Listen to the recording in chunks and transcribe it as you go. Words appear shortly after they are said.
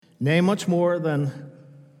Nay, much more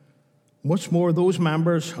those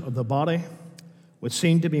members of the body which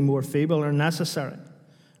seem to be more feeble are necessary.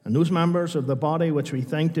 And those members of the body which we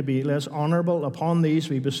think to be less honourable, upon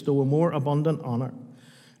these we bestow a more abundant honour,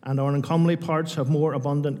 and our uncomely parts have more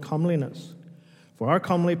abundant comeliness. For our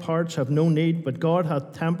comely parts have no need, but God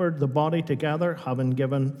hath tempered the body together, having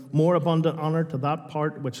given more abundant honour to that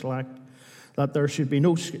part which lacked, that there should be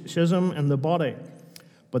no schism in the body,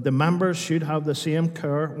 but the members should have the same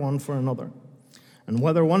care one for another. And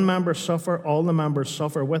whether one member suffer, all the members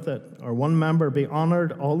suffer with it, or one member be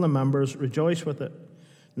honoured, all the members rejoice with it.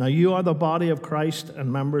 Now you are the body of Christ,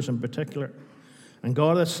 and members in particular. And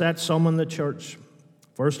God has set some in the church,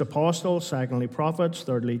 first apostles, secondly prophets,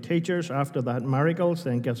 thirdly teachers, after that miracles,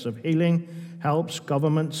 then gifts of healing, helps,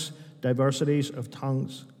 governments, diversities of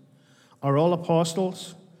tongues. Are all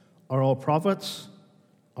apostles? Are all prophets?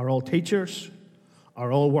 Are all teachers?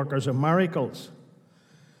 Are all workers of miracles?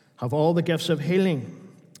 Have all the gifts of healing?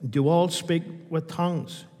 Do all speak with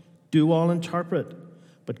tongues? Do all interpret?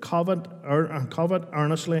 But covet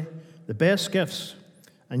earnestly the best gifts,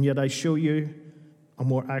 and yet I show you a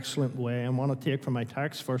more excellent way. I want to take from my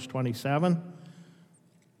text, verse 27.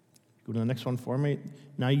 Go to the next one for me.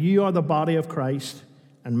 Now you are the body of Christ,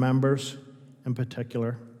 and members in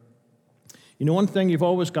particular. You know, one thing you've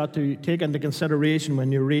always got to take into consideration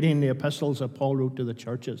when you're reading the epistles that Paul wrote to the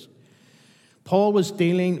churches. Paul was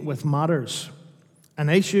dealing with matters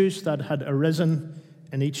and issues that had arisen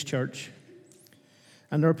in each church.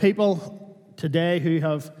 And there are people today who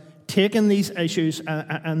have taken these issues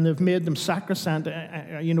and they've made them sacrosanct.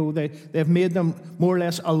 They've made them more or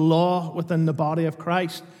less a law within the body of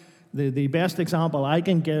Christ. The best example I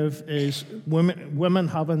can give is women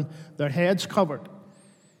having their heads covered.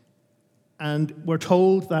 And we're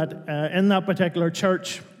told that in that particular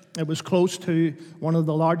church, it was close to one of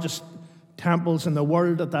the largest temples in the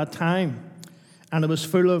world at that time. And it was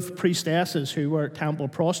full of priestesses who were temple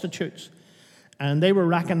prostitutes. And they were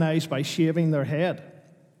recognized by shaving their head.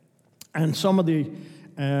 And some of the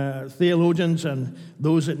theologians and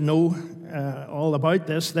those that know all about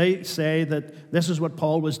this, they say that this is what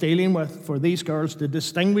Paul was dealing with. For these girls to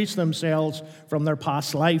distinguish themselves from their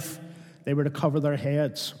past life, they were to cover their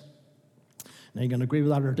heads. Now, you can agree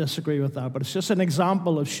with that or disagree with that, but it's just an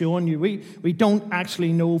example of showing you we don't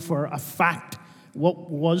actually know for a fact what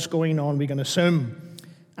was going on. We can assume.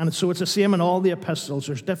 And so it's the same in all the epistles.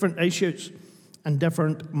 There's different issues and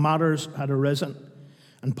different matters had arisen.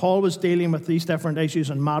 And Paul was dealing with these different issues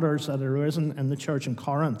and matters that had arisen in the church in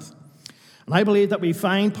Corinth. And I believe that we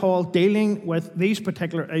find Paul dealing with these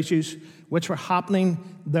particular issues which were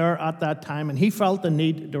happening there at that time, and he felt the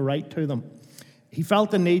need to write to them. He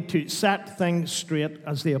felt the need to set things straight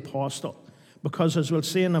as the apostle, because as we'll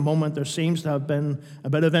see in a moment, there seems to have been a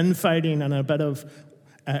bit of infighting and a bit of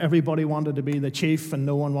everybody wanted to be the chief and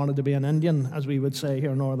no one wanted to be an Indian, as we would say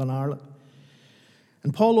here in Northern Ireland.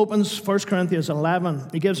 And Paul opens 1 Corinthians 11.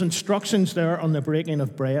 He gives instructions there on the breaking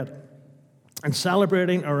of bread and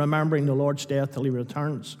celebrating or remembering the Lord's death till he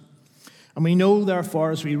returns. And we know,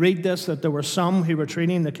 therefore, as we read this, that there were some who were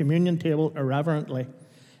treating the communion table irreverently.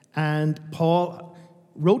 And Paul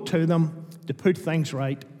wrote to them to put things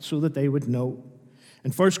right so that they would know.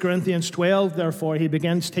 In 1 Corinthians 12, therefore, he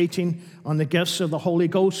begins teaching on the gifts of the Holy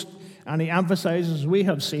Ghost, and he emphasizes, as we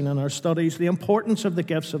have seen in our studies, the importance of the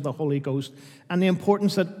gifts of the Holy Ghost and the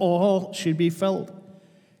importance that all should be filled.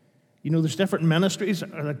 You know, there's different ministries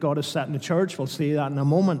that God has set in the church. We'll see that in a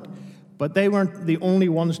moment. But they weren't the only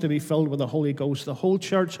ones to be filled with the Holy Ghost. The whole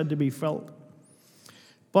church had to be filled.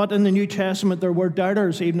 But in the New Testament, there were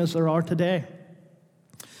doubters, even as there are today.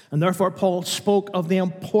 And therefore, Paul spoke of the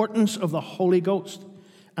importance of the Holy Ghost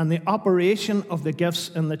and the operation of the gifts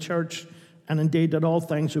in the church, and indeed that all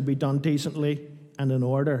things would be done decently and in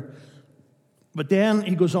order. But then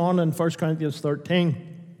he goes on in 1 Corinthians 13,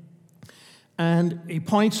 and he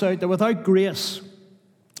points out that without grace,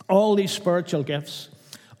 all these spiritual gifts,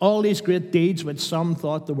 all these great deeds which some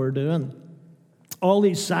thought they were doing, all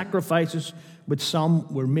these sacrifices which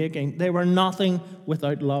some were making, they were nothing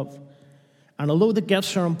without love. And although the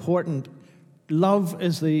gifts are important, love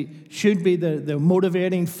should be the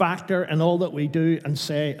motivating factor in all that we do and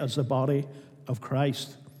say as the body of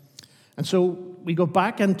Christ. And so we go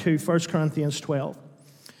back into 1 Corinthians 12.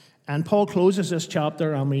 And Paul closes this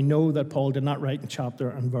chapter, and we know that Paul did not write in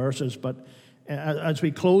chapter and verses, but as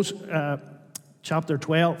we close chapter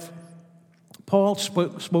 12, Paul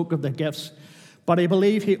spoke of the gifts, but I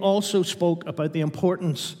believe he also spoke about the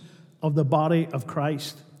importance of the body of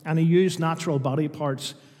Christ, and he used natural body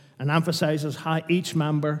parts and emphasizes how each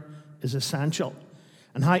member is essential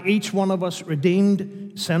and how each one of us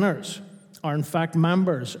redeemed sinners are in fact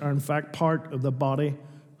members, are in fact part of the body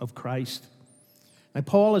of Christ. Now,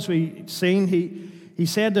 Paul, as we've seen, he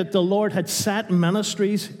said that the Lord had set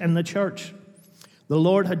ministries in the church. The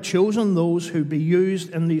Lord had chosen those who be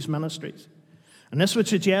used in these ministries. And this would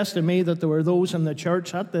suggest to me that there were those in the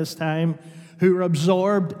church at this time who were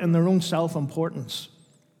absorbed in their own self-importance.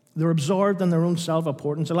 They were absorbed in their own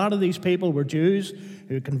self-importance. A lot of these people were Jews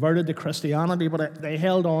who converted to Christianity, but they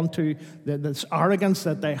held on to this arrogance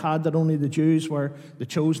that they had, that only the Jews were the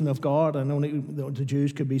chosen of God and only the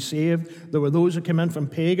Jews could be saved. There were those who came in from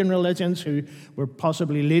pagan religions who were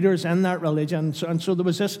possibly leaders in that religion. And so there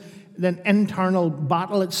was this internal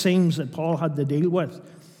battle, it seems, that Paul had to deal with.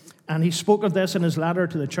 And he spoke of this in his letter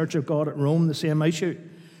to the Church of God at Rome, the same issue.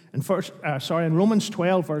 In Romans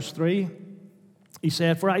 12, verse 3, he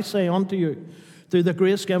said, "For I say unto you, through the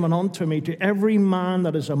grace given unto me, to every man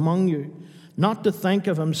that is among you, not to think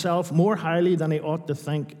of himself more highly than he ought to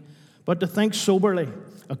think, but to think soberly,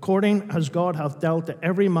 according as God hath dealt to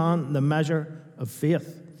every man the measure of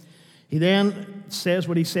faith." He then says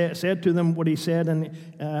what he said to them, what he said in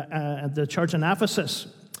the church in Ephesus,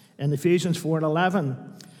 in Ephesians 4:11.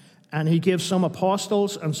 And he gives some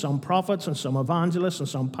apostles and some prophets and some evangelists and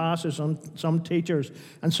some pastors and some teachers.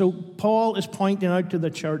 And so Paul is pointing out to the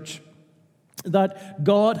church that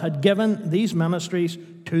God had given these ministries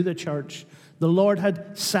to the church. The Lord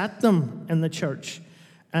had set them in the church.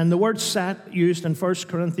 And the word set, used in 1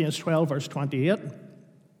 Corinthians 12, verse 28,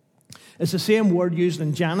 is the same word used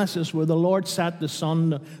in Genesis, where the Lord set the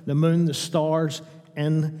sun, the moon, the stars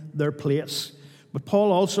in their place. But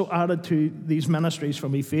Paul also added to these ministries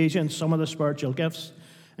from Ephesians some of the spiritual gifts.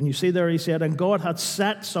 And you see there he said, "And God had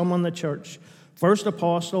set some in the church, first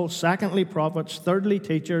apostles, secondly prophets, thirdly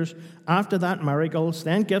teachers, after that miracles,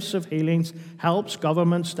 then gifts of healings, helps,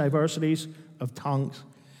 governments, diversities of tongues."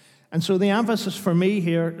 And so the emphasis for me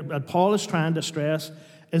here that Paul is trying to stress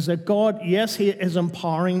is that God, yes, he is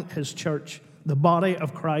empowering his church, the body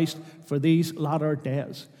of Christ, for these latter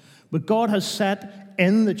days. But God has set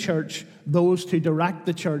in the church those to direct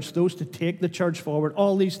the church, those to take the church forward,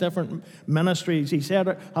 all these different ministries. He said,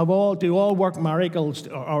 do all work miracles,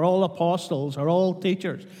 are all apostles, are all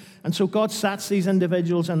teachers. And so God sets these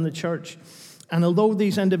individuals in the church. And although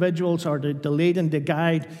these individuals are to lead and to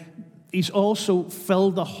guide, he's also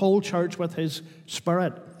filled the whole church with his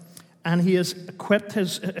Spirit. And he has equipped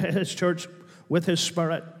his church with his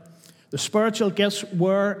Spirit. The spiritual gifts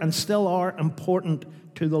were and still are important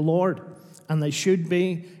to the Lord, and they should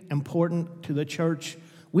be important to the church.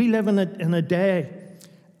 We live in a day,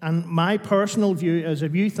 and my personal view is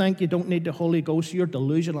if you think you don't need the Holy Ghost, you're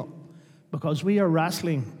delusional, because we are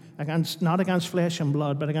wrestling not against flesh and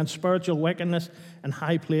blood, but against spiritual wickedness in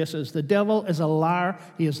high places. The devil is a liar.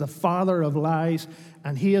 He is the father of lies,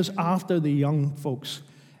 and he is after the young folks.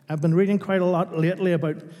 I've been reading quite a lot lately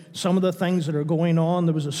about some of the things that are going on.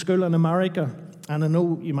 There was a school in America, and I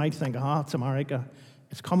know you might think, it's America.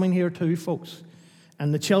 It's coming here too, folks.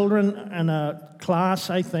 And the children in a class,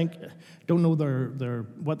 I think, don't know their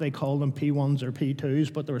what they call them, P1s or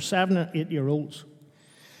P2s, but they were 7 and 8-year-olds.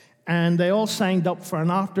 And they all signed up for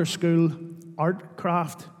an after-school art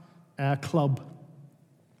craft club.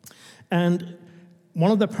 And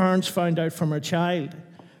one of the parents found out from her child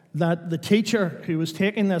that the teacher who was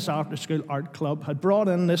taking this after-school art club had brought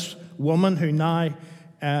in this woman who now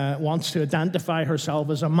wants to identify herself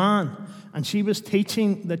as a man. And she was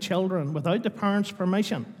teaching the children, without the parents'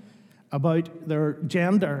 permission, about their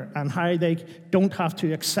gender and how they don't have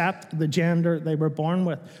to accept the gender they were born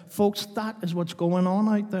with. Folks, that is what's going on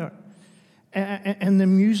out there. In the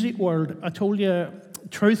music world, I told you,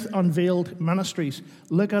 Truth Unveiled Ministries.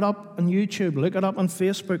 Look it up on YouTube. Look it up on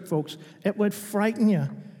Facebook, folks. It would frighten you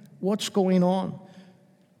what's going on.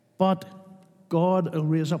 But God will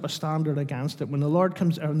raise up a standard against it. When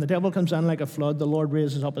the devil comes in like a flood, the Lord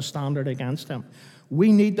raises up a standard against him.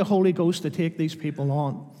 We need the Holy Ghost to take these people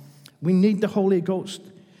on. We need the Holy Ghost.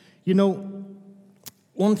 You know,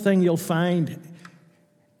 one thing you'll find,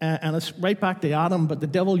 and it's right back to Adam, but the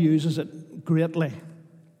devil uses it greatly,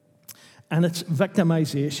 and it's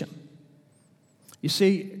victimization. You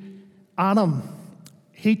see, Adam,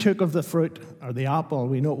 he took of the fruit, or the apple.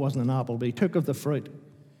 We know it wasn't an apple, but he took of the fruit.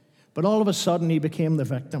 But all of a sudden, he became the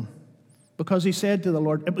victim, because he said to the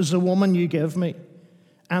Lord, "It was the woman you gave me.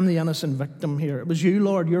 I'm the innocent victim here. It was you,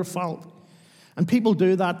 Lord, your fault." And people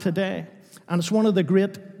do that today. And it's one of the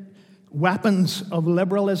great weapons of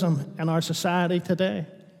liberalism in our society today.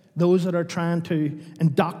 Those that are trying to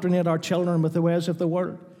indoctrinate our children with the ways of the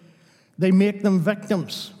world. They make them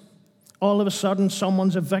victims. All of a sudden,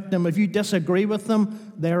 someone's a victim. If you disagree with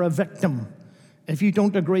them, they're a victim. If you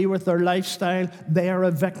don't agree with their lifestyle, they are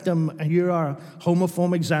a victim, and you are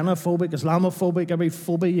homophobic, xenophobic, Islamophobic, every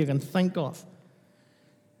phobia you can think of.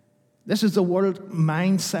 This is the world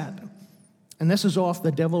mindset. And this is off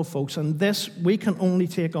the devil, folks. And this we can only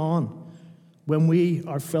take on when we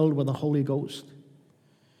are filled with the Holy Ghost.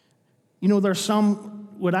 You know, there's some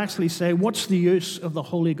would actually say, what's the use of the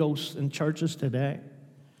Holy Ghost in churches today?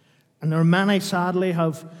 And there are many, sadly,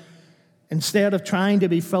 have, instead of trying to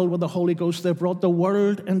be filled with the Holy Ghost, they've brought the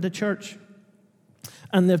world into church.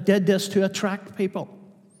 And they've did this to attract people.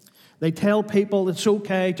 They tell people it's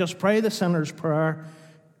okay, just pray the sinner's prayer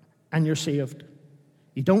and you're saved.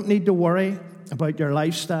 You don't need to worry about your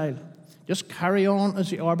lifestyle. Just carry on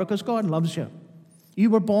as you are because God loves you. You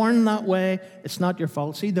were born that way. It's not your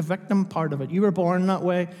fault. See, the victim part of it. You were born that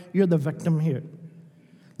way. You're the victim here.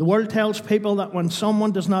 The world tells people that when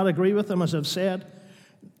someone does not agree with them, as I've said,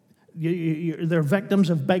 they're victims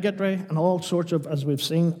of bigotry and all sorts of, as we've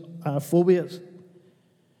seen, phobias.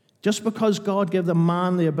 Just because God gave the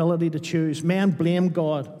man the ability to choose, men blame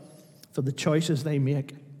God for the choices they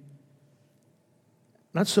make.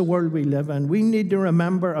 That's the world we live in. We need to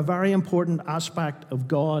remember a very important aspect of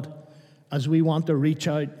God as we want to reach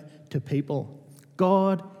out to people.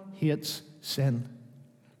 God hates sin.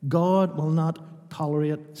 God will not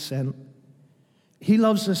tolerate sin. He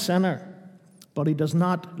loves the sinner, but he does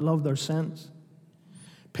not love their sins.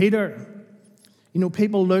 Peter, you know,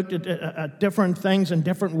 people looked at different things in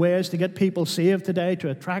different ways to get people saved today, to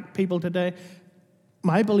attract people today.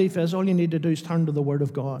 My belief is all you need to do is turn to the Word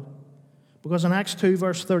of God. Because in Acts 2,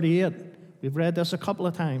 verse 38, we've read this a couple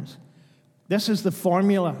of times. This is the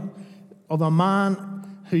formula of a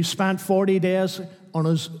man who spent 40 days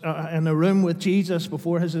in a room with Jesus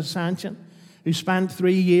before his ascension, who spent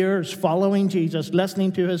 3 years following Jesus,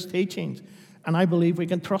 listening to his teachings. And I believe we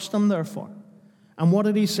can trust him, therefore. And what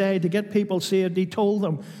did he say to get people saved? He told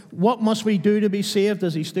them, what must we do to be saved?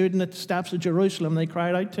 As he stood in the steps of Jerusalem, they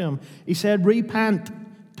cried out to him. He said, repent,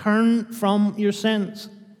 turn from your sins.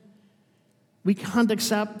 We can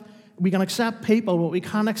accept people, but we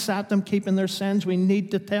can't accept them keeping their sins. We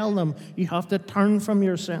need to tell them, you have to turn from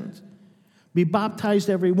your sins. Be baptized,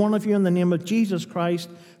 every one of you, in the name of Jesus Christ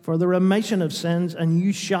for the remission of sins, and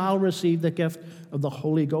you shall receive the gift of the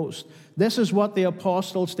Holy Ghost. This is what the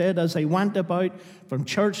apostles did as they went about from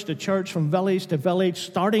church to church, from village to village,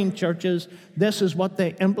 starting churches. This is what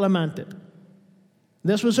they implemented.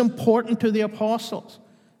 This was important to the apostles.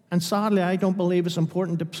 And sadly, I don't believe it's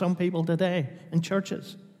important to some people today in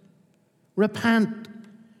churches. Repent.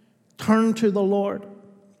 Turn to the Lord.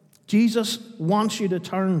 Jesus wants you to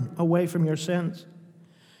turn away from your sins.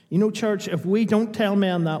 You know, church, if we don't tell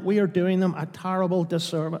men that, we are doing them a terrible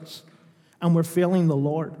disservice. And we're failing the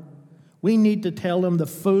Lord. We need to tell them the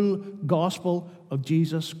full gospel of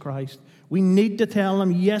Jesus Christ. We need to tell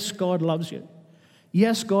them, yes, God loves you.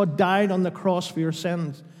 Yes, God died on the cross for your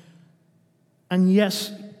sins. And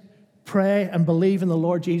yes, pray and believe in the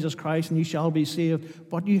Lord Jesus Christ and you shall be saved.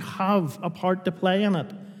 But you have a part to play in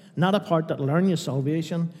it. Not a part that will earn you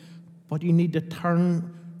salvation, but you need to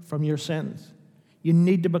turn from your sins. You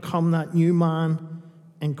need to become that new man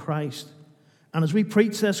in Christ. And as we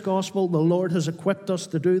preach this gospel, the Lord has equipped us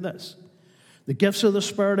to do this. The gifts of the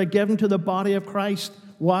Spirit are given to the body of Christ.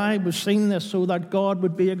 Why? We've seen this so that God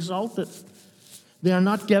would be exalted. They are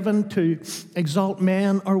not given to exalt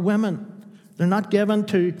men or women. They're not given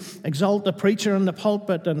to exalt the preacher in the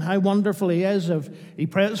pulpit and how wonderful he is if he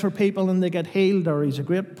prays for people and they get healed, or he's a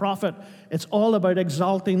great prophet. It's all about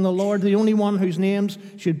exalting the Lord. The only one whose name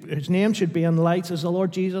should be in lights is the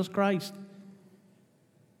Lord Jesus Christ.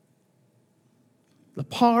 The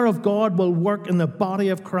power of God will work in the body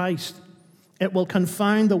of Christ. It will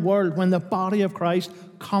confound the world when the body of Christ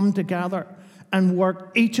come together and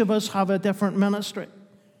work. Each of us have a different ministry.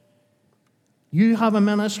 You have a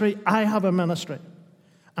ministry, I have a ministry.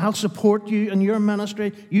 I'll support you in your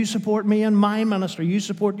ministry. You support me in my ministry. You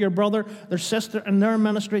support your brother, their sister in their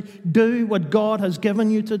ministry. Do what God has given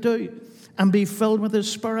you to do and be filled with His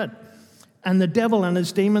Spirit. And the devil and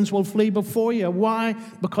his demons will flee before you. Why?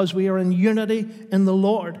 Because we are in unity in the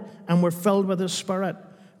Lord and we're filled with His Spirit.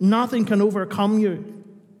 Nothing can overcome you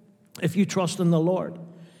if you trust in the Lord.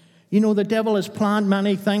 You know, the devil has planned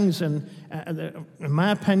many things, and in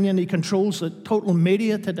my opinion, he controls the total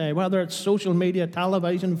media today, whether it's social media,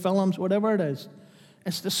 television, films, whatever it is.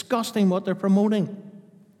 It's disgusting what they're promoting.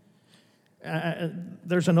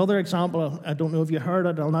 There's another example. I don't know if you heard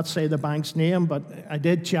it. I'll not say the bank's name, but I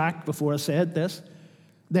did check before I said this.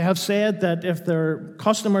 They have said that if their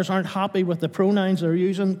customers aren't happy with the pronouns they're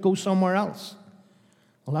using, go somewhere else.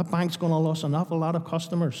 Well, that bank's going to lose an awful lot of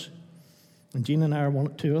customers. And Gene and I are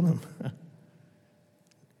two of them.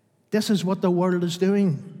 This is what the world is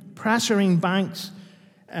doing, pressuring banks.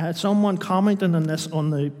 Someone commenting on this on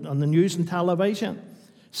the news and television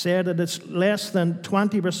said that it's less than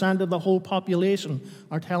 20% of the whole population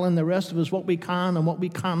are telling the rest of us what we can and what we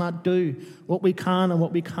cannot do, what we can and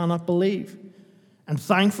what we cannot believe. And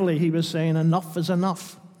thankfully, he was saying enough is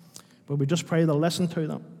enough. But we just pray they'll listen to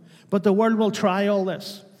them. But the world will try all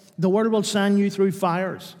this. The world will send you through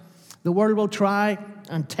fires. The world will try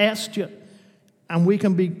and test you. And we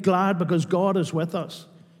can be glad because God is with us.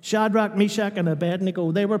 Shadrach, Meshach, and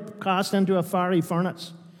Abednego, they were cast into a fiery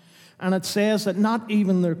furnace. And it says that not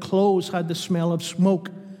even their clothes had the smell of smoke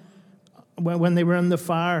when they were in the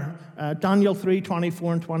fire. Daniel 3,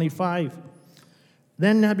 24 and 25.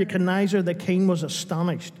 Then Nebuchadnezzar the king was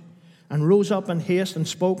astonished, and rose up in haste and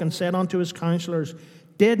spoke and said unto his counselors,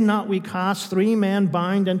 Did not we cast 3 men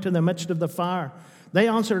bound into the midst of the fire? They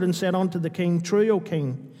answered and said unto the king, True, O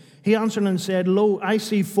king. He answered and said, Lo, I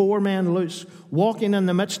see 4 men loose, walking in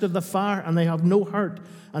the midst of the fire, and they have no hurt.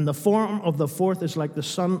 And the form of the fourth is like the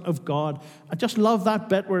Son of God. I just love that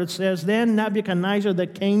bit where it says, Then Nebuchadnezzar the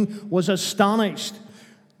king was astonished.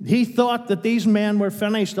 He thought that these men were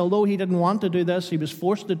finished, although he didn't want to do this. He was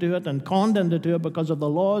forced to do it and conned into do it because of the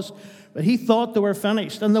laws. But he thought they were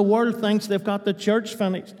finished. And the world thinks they've got the church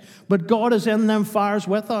finished. But God is in them fires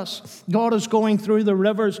with us. God is going through the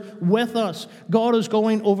rivers with us. God is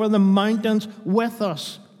going over the mountains with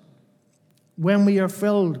us when we are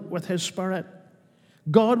filled with His Spirit.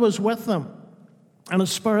 God was with them, and His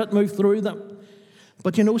Spirit moved through them.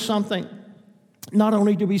 But you know something? Not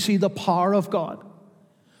only do we see the power of God,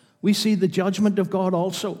 we see the judgment of God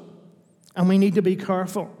also, and we need to be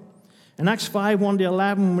careful. In Acts 5,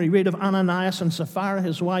 1-11, we read of Ananias and Sapphira,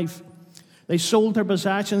 his wife. They sold their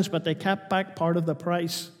possessions, but they kept back part of the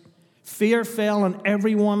price. Fear fell on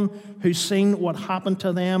everyone who seen what happened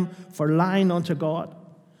to them for lying unto God.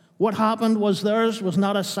 What happened was theirs was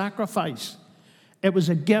not a sacrifice. It was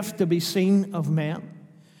a gift to be seen of men.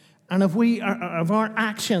 And if our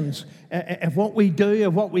actions, if what we do,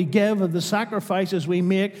 if what we give, of the sacrifices we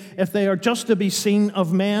make, if they are just to be seen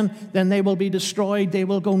of men, then they will be destroyed. They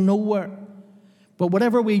will go nowhere. But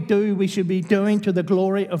whatever we do, we should be doing to the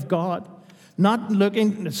glory of God. Not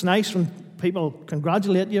looking, it's nice when people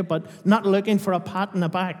congratulate you, but not looking for a pat in the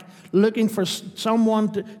back. Looking for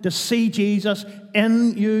someone to see Jesus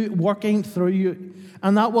in you, working through you.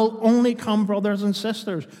 And that will only come, brothers and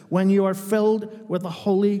sisters, when you are filled with the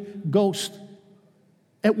Holy Ghost.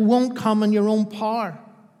 It won't come in your own power.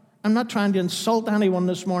 I'm not trying to insult anyone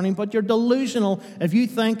this morning, but you're delusional if you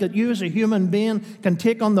think that you as a human being can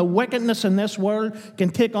take on the wickedness in this world, can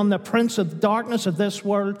take on the prince of darkness of this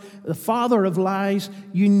world, the father of lies.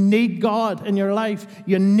 You need God in your life.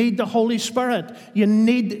 You need the Holy Spirit. You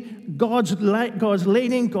need God's light, God's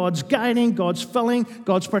leading, God's guiding, God's filling,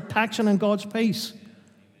 God's protection, and God's peace.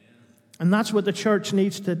 And that's what the church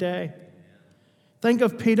needs today. Think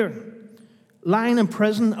of Peter lying in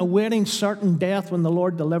prison, awaiting certain death when the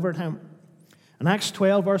Lord delivered him. In Acts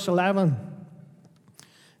 12, verse 11,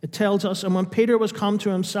 it tells us, And when Peter was come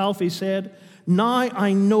to himself, he said, Now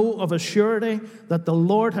I know of a surety that the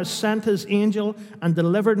Lord has sent his angel and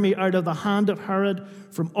delivered me out of the hand of Herod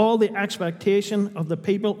from all the expectation of the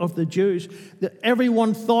people of the Jews. That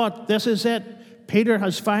everyone thought, this is it. Peter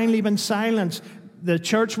has finally been silenced. The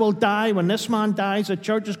church will die. When this man dies, the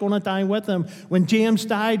church is going to die with him. When James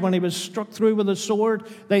died, when he was struck through with a sword,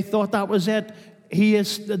 they thought that was it.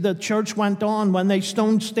 The church went on. When they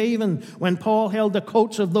stoned Stephen, when Paul held the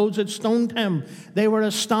coats of those that stoned him, they were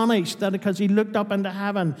astonished that because he looked up into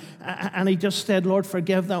heaven and he just said, Lord,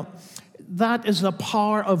 forgive them. That is the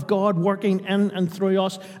power of God working in and through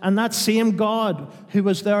us. And that same God who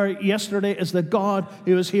was there yesterday is the God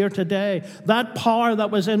who is here today. That power that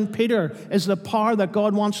was in Peter is the power that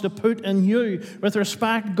God wants to put in you. With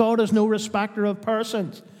respect, God is no respecter of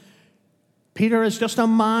persons. Peter is just a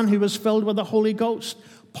man who was filled with the Holy Ghost.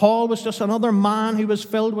 Paul was just another man who was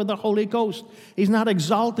filled with the Holy Ghost. He's not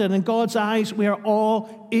exalted. In God's eyes, we are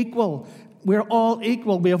all equal. We're all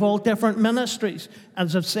equal. We have all different ministries.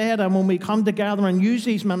 As I've said, and when we come together and use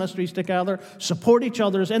these ministries together, support each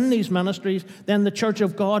other in these ministries, then the church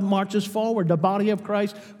of God marches forward. The body of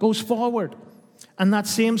Christ goes forward. And that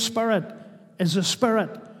same Spirit is the Spirit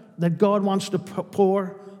that God wants to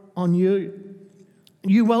pour on you.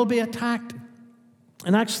 You will be attacked.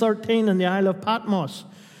 In Acts 13, in the Isle of Patmos,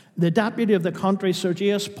 the deputy of the country,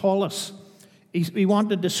 Sergius Paulus, he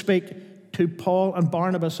wanted to speak to Paul and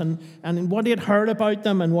Barnabas, and what he had heard about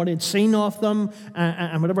them and what he had seen of them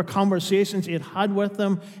and whatever conversations he had had with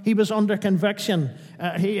them, he was under conviction.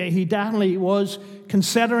 He definitely was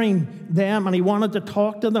considering them, and he wanted to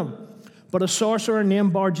talk to them. but a sorcerer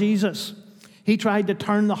named Bar-Jesus. He tried to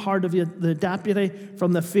turn the heart of the deputy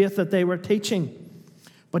from the faith that they were teaching.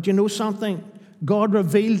 But you know something? God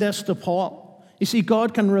revealed this to Paul. You see,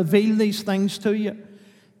 God can reveal these things to you,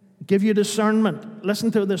 give you discernment.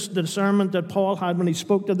 Listen to this discernment that Paul had when he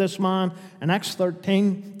spoke to this man in Acts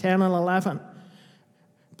 13, 10 and 11.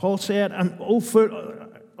 Paul said, "And O foot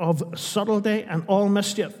of subtlety and all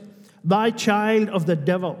mischief, thy child of the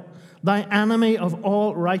devil, thy enemy of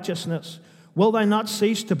all righteousness, will thou not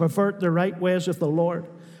cease to pervert the right ways of the Lord?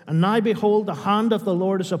 And now behold, the hand of the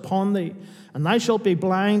Lord is upon thee, and thou shalt be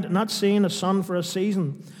blind, not seeing the sun for a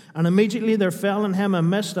season." And immediately there fell on him a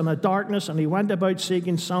mist and a darkness, and he went about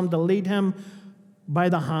seeking some to lead him by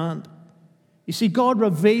the hand. You see, God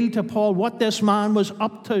revealed to Paul what this man was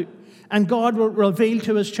up to. And God will reveal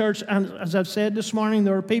to his church, and as I've said this morning,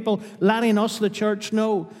 there are people letting us, the church,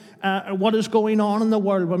 know what is going on in the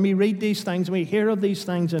world. When we read these things, we hear of these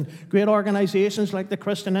things, and great organizations like the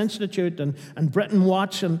Christian Institute and Britain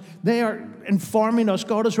Watch, and they are informing us.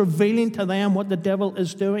 God is revealing to them what the devil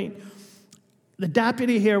is doing. The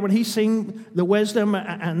deputy here, when he seen the wisdom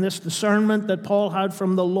and this discernment that Paul had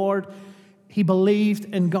from the Lord, he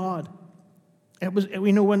believed in God. It was,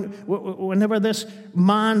 we know, whenever this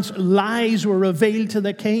man's lies were revealed to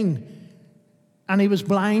the king and he was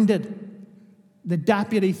blinded, the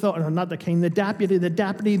deputy thought, or not the king, the deputy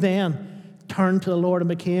then turned to the Lord and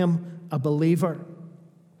became a believer.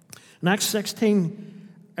 In Acts 16,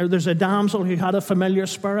 there's a damsel who had a familiar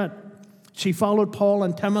spirit. She followed Paul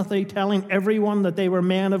and Timothy, telling everyone that they were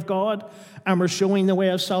men of God and were showing the way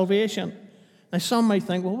of salvation. Now, some might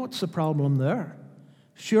think, well, what's the problem there?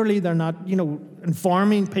 Surely they're not,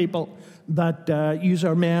 informing people that you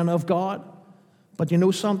are men of God. But you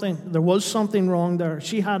know something? There was something wrong there.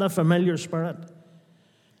 She had a familiar spirit.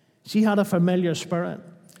 She had a familiar spirit.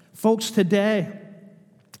 Folks, today,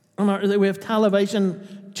 we have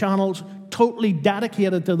television channels totally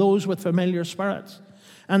dedicated to those with familiar spirits.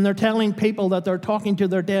 And they're telling people that they're talking to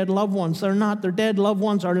their dead loved ones. They're not. Their dead loved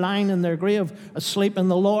ones are lying in their grave, asleep in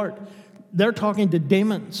the Lord. They're talking to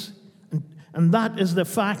demons. And that is the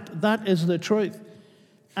fact. That is the truth.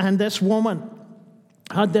 And this woman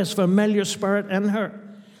had this familiar spirit in her.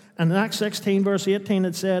 And in Acts 16, verse 18,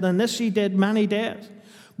 it said, "And this she did many days.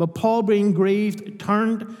 But Paul, being grieved,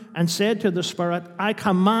 turned and said to the spirit, I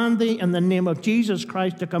command thee in the name of Jesus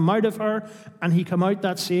Christ to come out of her. And he came out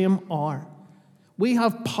that same hour." We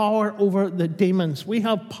have power over the demons. We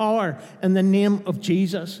have power in the name of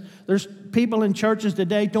Jesus. There's people in churches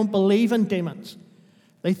today don't believe in demons.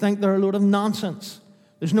 They think they're a load of nonsense.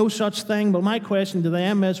 There's no such thing. But my question to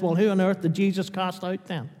them is, well, who on earth did Jesus cast out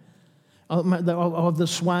then? Of the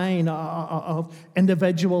swine, of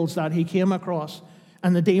individuals that he came across.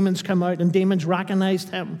 And the demons come out, and demons recognized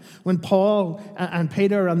him. When Paul and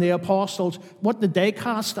Peter and the apostles, what did they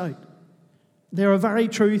cast out? They're a very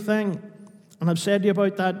true thing. And I've said to you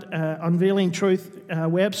about that Unveiling Truth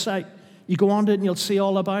website. You go on to it and you'll see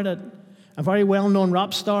all about it. A very well-known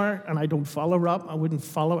rap star, and I don't follow rap. I wouldn't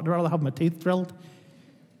follow it. I'd rather have my teeth drilled.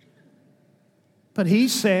 But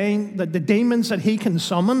he's saying that the demons that he can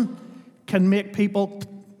summon can make people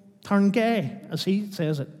turn gay, as he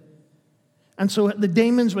says it. And so the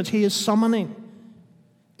demons which he is summoning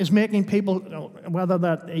is making people, whether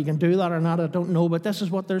that he can do that or not, I don't know, but this is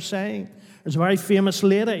what they're saying. There's a very famous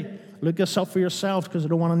lady. Look this up for yourself, because I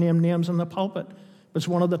don't want to name names in the pulpit. But it's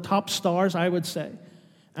one of the top stars, I would say.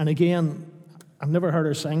 And again, I've never heard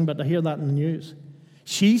her sing, but I hear that in the news.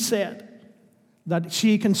 She said that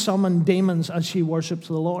she can summon demons as she worships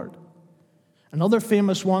the Lord. Another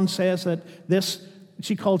famous one says that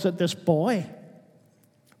she calls it this boy,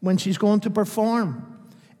 when she's going to perform,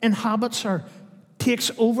 inhabits her, takes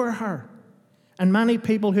over her. And many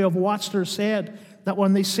people who have watched her said that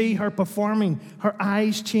when they see her performing, her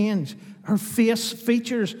eyes change, her face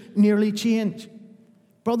features nearly change.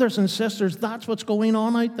 Brothers and sisters, that's what's going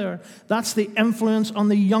on out there. That's the influence on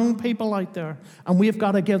the young people out there. And we've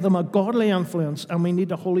got to give them a godly influence, and we need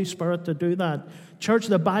the Holy Spirit to do that. Church,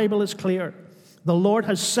 the Bible is clear. The Lord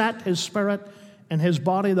has set his Spirit in his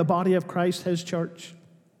body, the body of Christ, his church.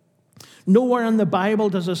 Nowhere in the Bible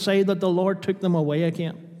does it say that the Lord took them away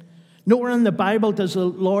again. Nowhere in the Bible does the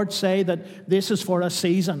Lord say that this is for a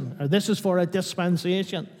season or this is for a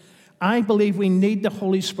dispensation. I believe we need the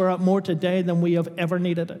Holy Spirit more today than we have ever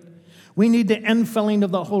needed it. We need the infilling of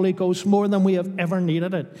the Holy Ghost more than we have ever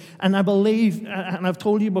needed it. And I believe, and I've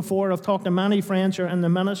told you before, I've talked to many friends here in the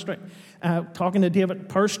ministry, talking to David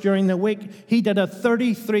Pearce during the week. He did a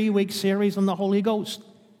 33-week series on the Holy Ghost.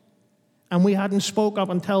 And we hadn't spoke up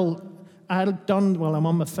until I had done, well, I'm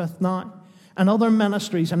on my 5th now. And other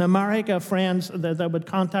ministries in America, friends that would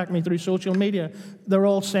contact me through social media, they're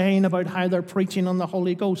all saying about how they're preaching on the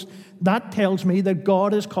Holy Ghost. That tells me that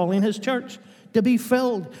God is calling his church to be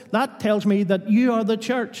filled. That tells me that you are the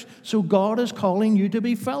church. So God is calling you to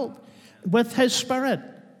be filled with his Spirit.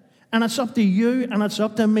 And it's up to you and it's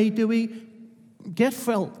up to me. Do we get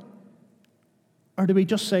filled? Or do we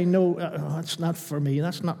just say, no, that's not for me.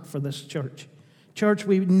 That's not for this church. Church,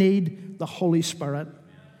 we need the Holy Spirit.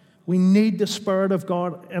 We need the Spirit of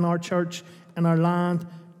God in our church, in our land,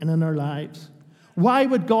 and in our lives. Why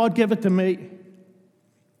would God give it to me?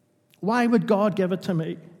 Why would God give it to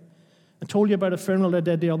me? I told you about a funeral I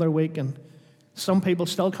did the other week, and some people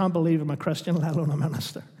still can't believe I'm a Christian, let alone a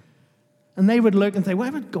minister. And they would look and say,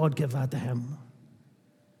 why would God give that to him?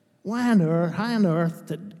 Why on earth? How on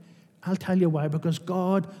earth? I'll tell you why, because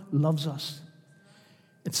God loves us.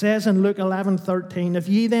 It says in Luke 11:13, if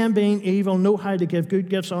ye then being evil know how to give good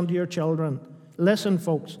gifts unto your children. Listen,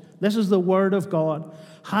 folks, this is the word of God.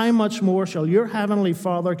 How much more shall your heavenly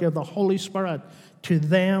Father give the Holy Spirit to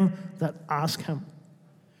them that ask him?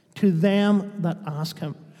 To them that ask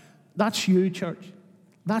him. That's you, church.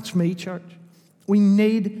 That's me, church. We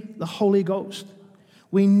need the Holy Ghost.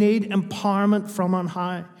 We need empowerment from on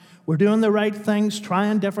high. We're doing the right things,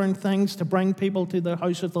 trying different things to bring people to the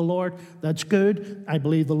house of the Lord. That's good. I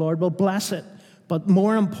believe the Lord will bless it. But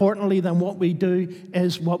more importantly than what we do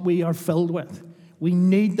is what we are filled with. We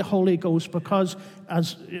need the Holy Ghost because,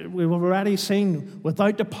 as we've already seen,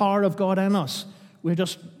 without the power of God in us, we're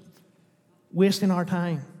just wasting our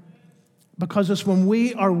time. Because it's when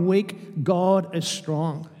we are weak, God is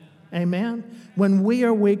strong. Amen? When we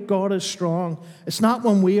are weak, God is strong. It's not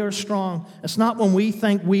when we are strong. It's not when we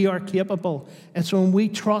think we are capable. It's when we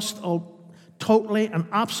trust totally and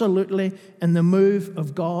absolutely in the move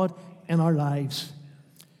of God in our lives.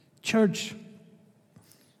 Church,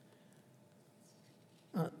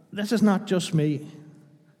 this is not just me.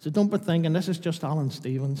 So don't be thinking this is just Alan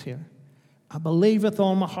Stevens here. I believe with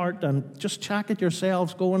all my heart, and just check it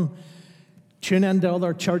yourselves, go and tune into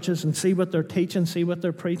other churches and see what they're teaching, see what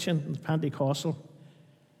they're preaching. It's Pentecostal.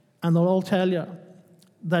 And they'll all tell you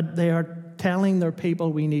that they are telling their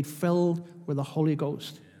people we need filled with the Holy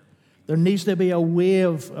Ghost. There needs to be a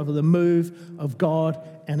wave of the move of God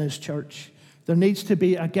in his church. There needs to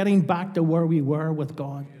be a getting back to where we were with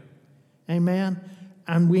God. Amen?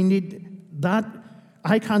 And we need that.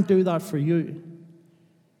 I can't do that for you.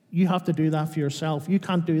 You have to do that for yourself. You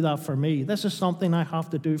can't do that for me. This is something I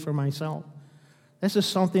have to do for myself. This is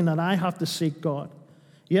something that I have to seek God.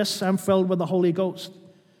 Yes, I'm filled with the Holy Ghost,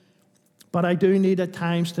 but I do need at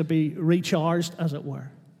times to be recharged, as it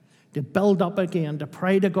were, to build up again, to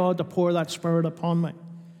pray to God to pour that Spirit upon me.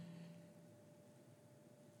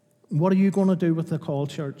 What are you going to do with the call,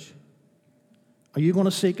 church? Are you going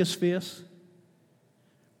to seek his face?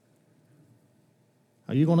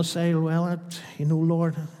 Are you going to say, well,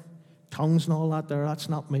 Lord, tongues and all that there, that's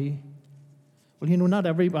not me? Well, not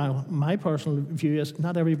everybody, my personal view is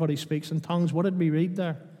not everybody speaks in tongues. What did we read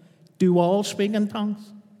there? Do all speak in tongues?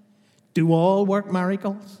 Do all work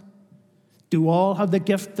miracles? Do all have the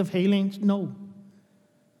gift of healings? No.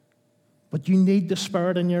 But you need the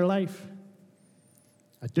Spirit in your life.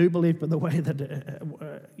 I do believe, by the way,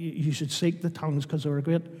 that you should seek the tongues because they're a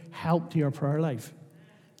great help to your prayer life.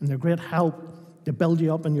 And they're a great help to build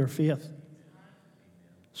you up in your faith.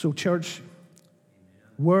 So, church,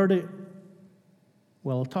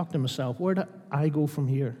 I'll talk to myself. Where do I go from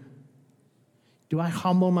here? Do I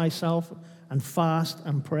humble myself and fast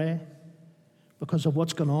and pray because of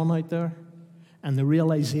what's going on out there and the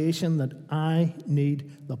realization that I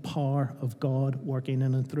need the power of God working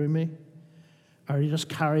in and through me? Or you just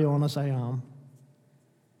carry on as I am?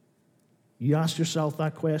 You ask yourself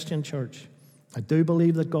that question, church. I do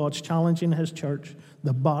believe that God's challenging his church,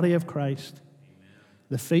 the body of Christ,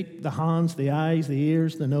 the feet, the hands, the eyes, the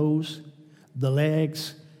ears, the nose, the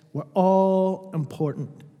legs, were all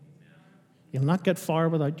important. You'll not get far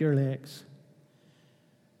without your legs.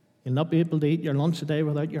 You'll not be able to eat your lunch today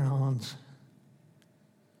without your hands.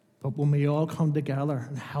 But when we all come together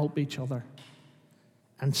and help each other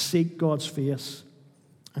and seek God's face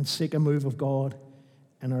and seek a move of God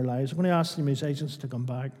in our lives. I'm going to ask the musicians to come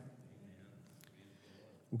back.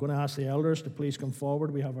 We're going to ask the elders to please come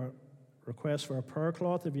forward. We have a request for a prayer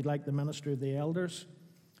cloth. If you'd like the ministry of the elders,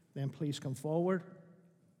 then please come forward.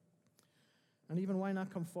 And even why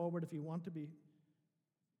not come forward if you want to be